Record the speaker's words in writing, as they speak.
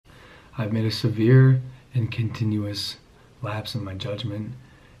I've made a severe and continuous lapse in my judgment,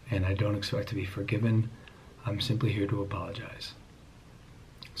 and I don't expect to be forgiven. I'm simply here to apologize.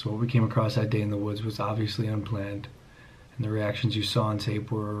 So what we came across that day in the woods was obviously unplanned, and the reactions you saw on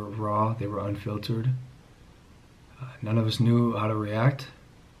tape were raw, they were unfiltered. None of us knew how to react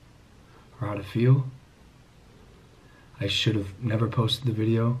or how to feel. I should have never posted the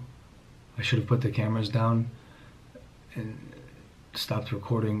video. I should have put the cameras down and stopped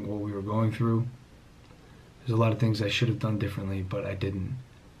recording what we were going through. There's a lot of things I should have done differently, but I didn't.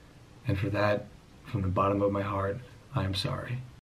 And for that, from the bottom of my heart, I am sorry.